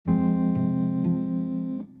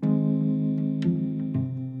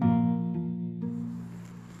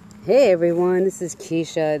Hey everyone, this is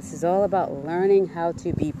Keisha. This is all about learning how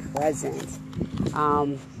to be present. It's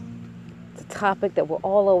a topic that we're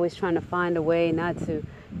all always trying to find a way not to,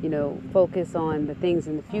 focus on the things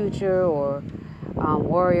in the future or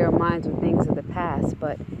worry our minds with things of the past.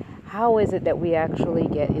 But how is it that we actually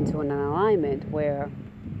get into an alignment where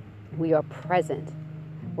we are present?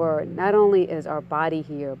 Where not only is our body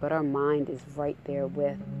here, but our mind is right there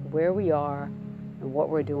with where we are and what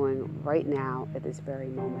we're doing right now at this very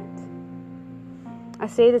moment. I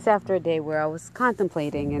say this after a day where I was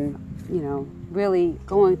contemplating and, really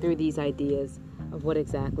going through these ideas of what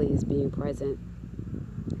exactly is being present.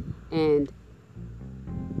 And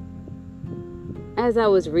as I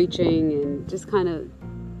was reaching and just kind of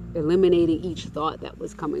eliminating each thought that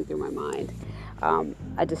was coming through my mind,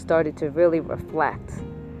 I just started to really reflect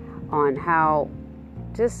on how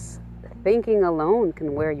just thinking alone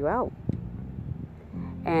can wear you out.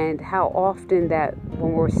 And how often that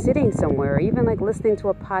when we're sitting somewhere, even like listening to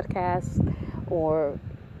a podcast or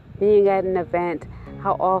being at an event,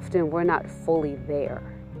 how often we're not fully there.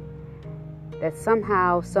 That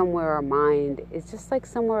somehow, somewhere our mind is just like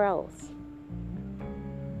somewhere else.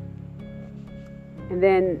 And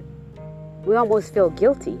then we almost feel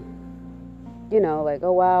guilty. Like,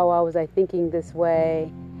 oh wow, why was I thinking this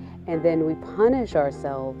way? And then we punish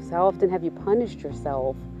ourselves. How often have you punished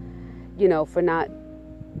yourself, for not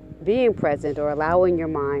being present or allowing your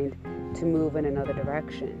mind to move in another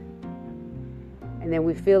direction? And then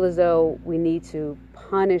we feel as though we need to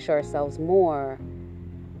punish ourselves more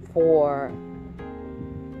for,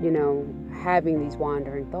 having these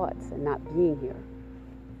wandering thoughts and not being here.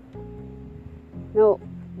 Now,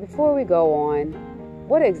 before we go on,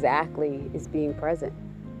 what exactly is being present?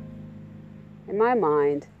 In my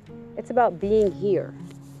mind, it's about being here.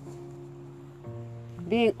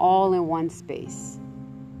 Being all in one space.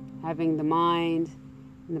 Having the mind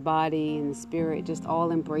and the body and the spirit just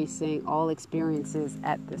all embracing all experiences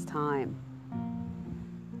at this time.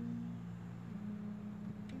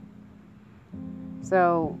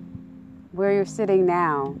 So, where you're sitting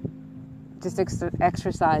now, just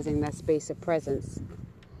exercising that space of presence.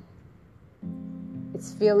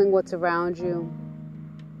 It's feeling what's around you.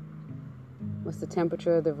 What's the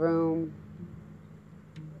temperature of the room?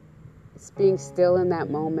 It's being still in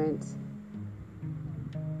that moment.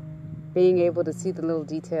 Being able to see the little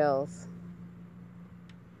details.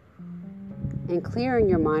 And clearing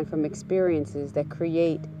your mind from experiences that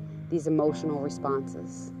create these emotional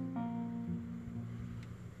responses.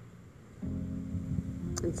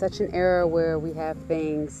 In such an era where we have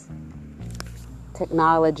things,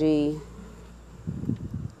 technology,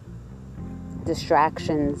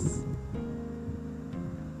 distractions,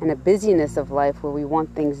 and a busyness of life where we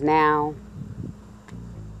want things now,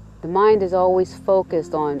 the mind is always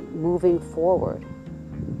focused on moving forward.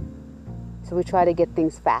 So we try to get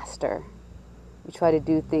things faster. We try to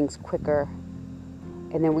do things quicker.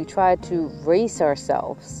 And then we try to race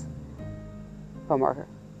ourselves from our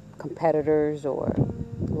competitors or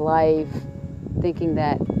life, thinking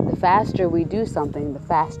that the faster we do something, the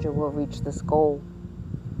faster we'll reach this goal.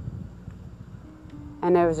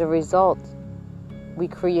 And as a result, we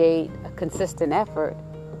create a consistent effort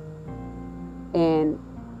in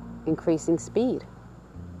increasing speed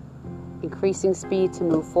to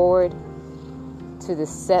move forward to the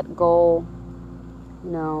set goal.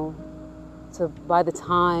 So by the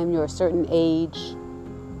time you're a certain age,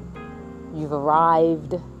 you've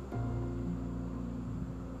arrived.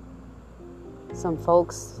 Some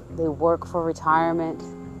folks, they work for retirement,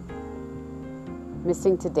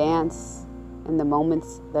 missing to dance in the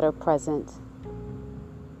moments that are present.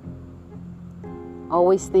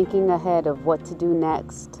 Always thinking ahead of what to do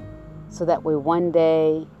next, so that way one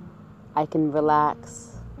day I can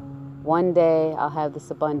relax. One day I'll have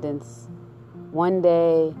this abundance. One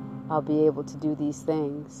day I'll be able to do these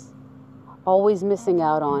things. Always missing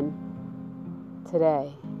out on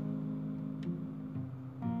today.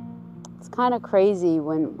 It's kind of crazy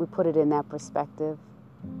when we put it in that perspective.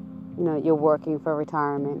 You're working for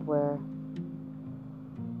retirement where,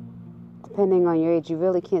 depending on your age, you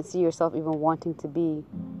really can't see yourself even wanting to be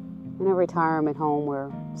in a retirement home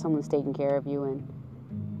where someone's taking care of you and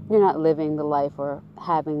you're not living the life or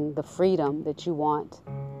having the freedom that you want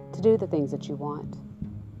to do the things that you want.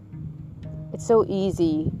 It's so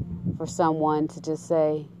easy for someone to just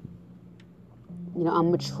say, I'm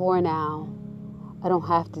mature now. I don't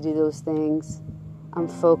have to do those things. I'm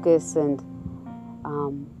focused and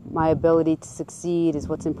my ability to succeed is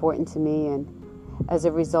what's important to me. And as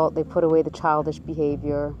a result, they put away the childish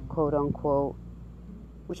behavior, quote unquote,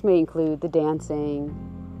 which may include the dancing,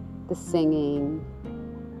 the singing,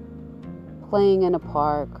 playing in a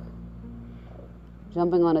park,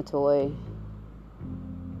 jumping on a toy,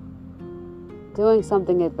 doing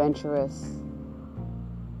something adventurous.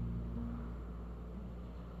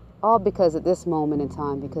 All because at this moment in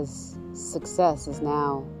time, because success has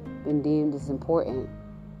now been deemed as important,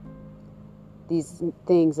 these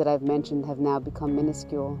things that I've mentioned have now become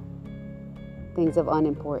minuscule, things of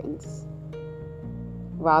unimportance,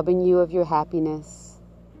 robbing you of your happiness,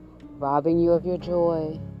 robbing you of your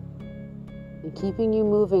joy, and keeping you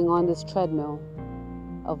moving on this treadmill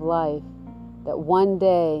of life that one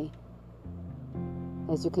day,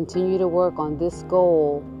 as you continue to work on this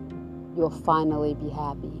goal, you'll finally be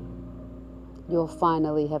happy. You'll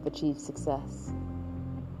finally have achieved success.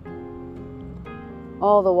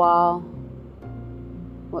 All the while,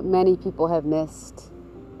 what many people have missed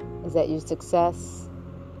is that your success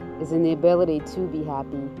is in the ability to be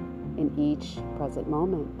happy in each present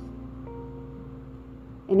moment.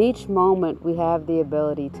 In each moment, we have the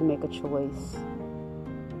ability to make a choice.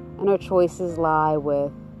 And our choices lie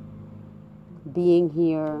with being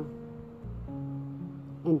here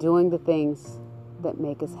and doing the things that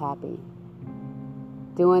make us happy.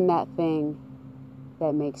 Doing that thing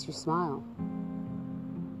that makes you smile.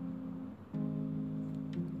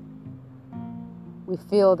 We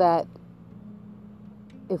feel that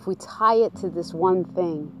if we tie it to this one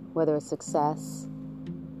thing, whether it's success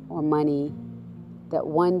or money, that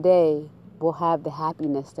one day we'll have the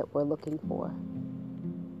happiness that we're looking for.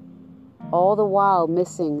 All the while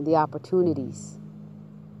missing the opportunities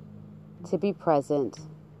to be present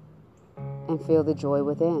and feel the joy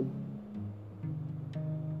within.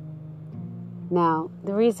 Now,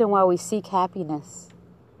 the reason why we seek happiness,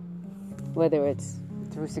 whether it's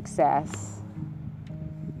through success,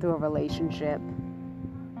 through a relationship,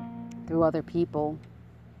 through other people,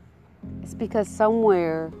 is because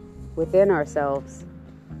somewhere within ourselves,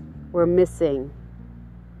 we're missing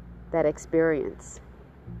that experience.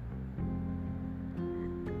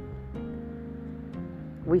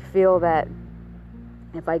 We feel that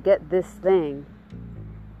if I get this thing,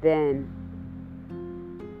 then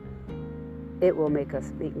it will make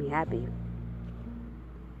me happy.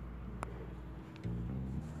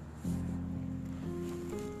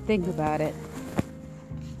 Think about it.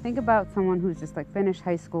 Think about someone who's just like finished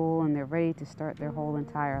high school and they're ready to start their whole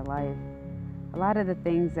entire life. A lot of the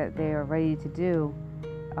things that they are ready to do,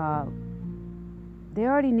 they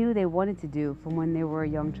already knew they wanted to do from when they were a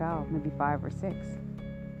young child, maybe 5 or 6.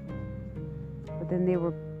 But then they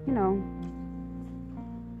were,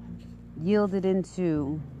 yielded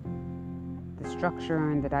into the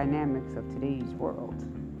structure and the dynamics of today's world.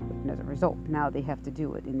 And as a result, now they have to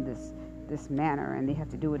do it in this manner, and they have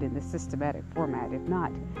to do it in this systematic format. If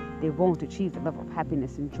not, they won't achieve the level of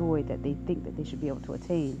happiness and joy that they think that they should be able to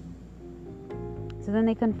attain. So then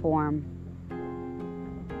they conform,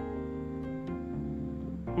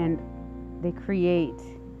 and they create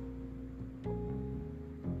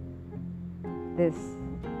this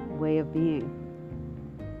way of being.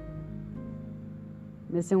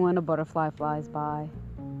 Missing when a butterfly flies by.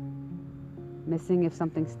 Missing if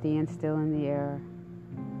something stands still in the air,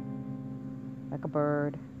 like a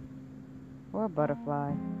bird or a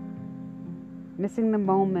butterfly. Missing the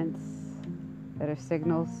moments that are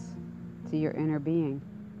signals to your inner being.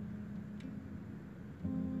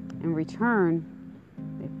 In return,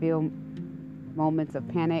 they feel moments of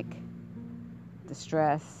panic,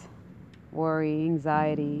 distress, worry,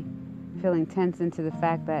 anxiety, feeling tense into the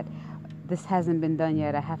fact that this hasn't been done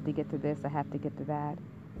yet. I have to get to this. I have to get to that.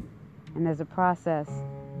 And as a process,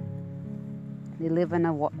 they live in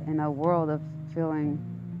a world of feeling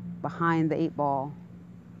behind the 8 ball,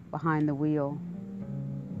 behind the wheel.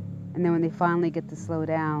 And then when they finally get to slow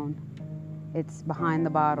down, it's behind the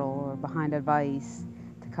bottle or behind advice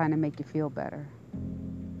to kind of make you feel better.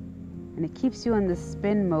 And it keeps you in this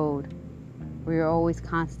spin mode where you're always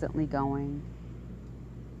constantly going.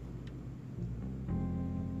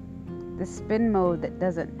 The spin mode that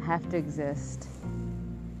doesn't have to exist,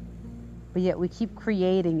 but yet we keep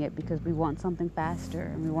creating it because we want something faster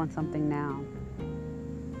and we want something now.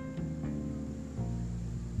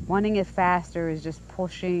 Wanting it faster is just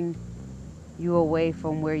pushing you away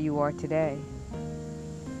from where you are today.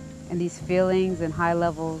 And these feelings and high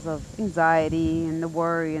levels of anxiety and the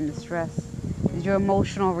worry and the stress is your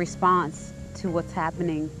emotional response to what's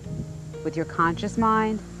happening with your conscious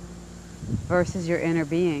mind versus your inner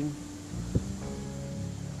being.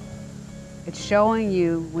 It's showing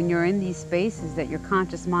you when you're in these spaces that your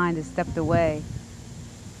conscious mind has stepped away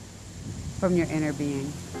from your inner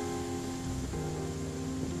being.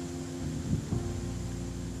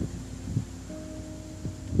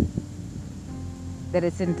 That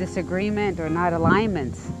it's in disagreement or not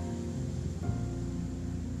alignment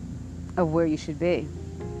of where you should be.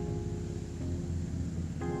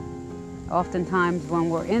 Oftentimes when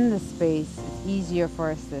we're in this space, it's easier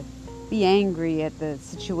for us to be angry at the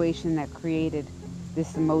situation that created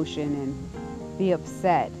this emotion and be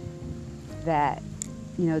upset that,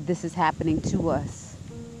 this is happening to us.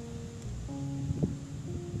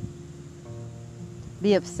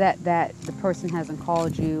 Be upset that the person hasn't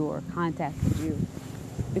called you or contacted you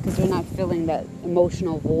because you're not filling that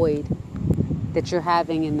emotional void that you're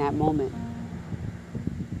having in that moment.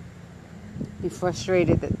 Be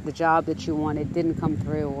frustrated that the job that you wanted didn't come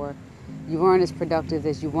through, or you weren't as productive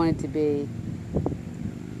as you wanted to be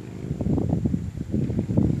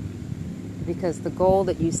because the goal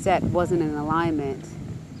that you set wasn't in alignment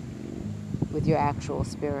with your actual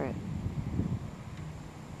spirit.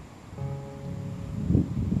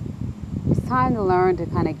 It's time to learn to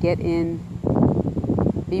kind of get in,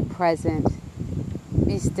 be present,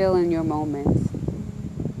 be still in your moments.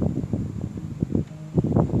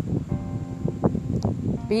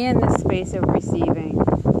 Be in the space of receiving,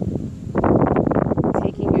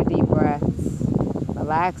 taking your deep breaths,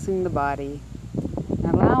 relaxing the body,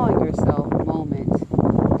 and allowing yourself a moment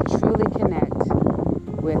to truly connect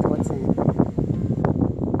with what's in.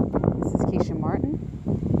 This is Keisha Martin,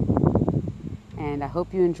 and I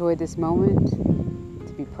hope you enjoyed this moment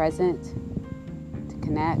to be present, to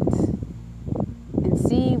connect, and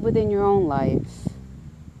see within your own life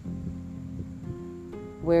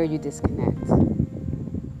where you disconnect.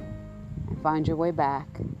 Find your way back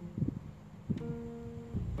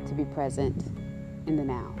to be present in the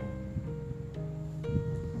now.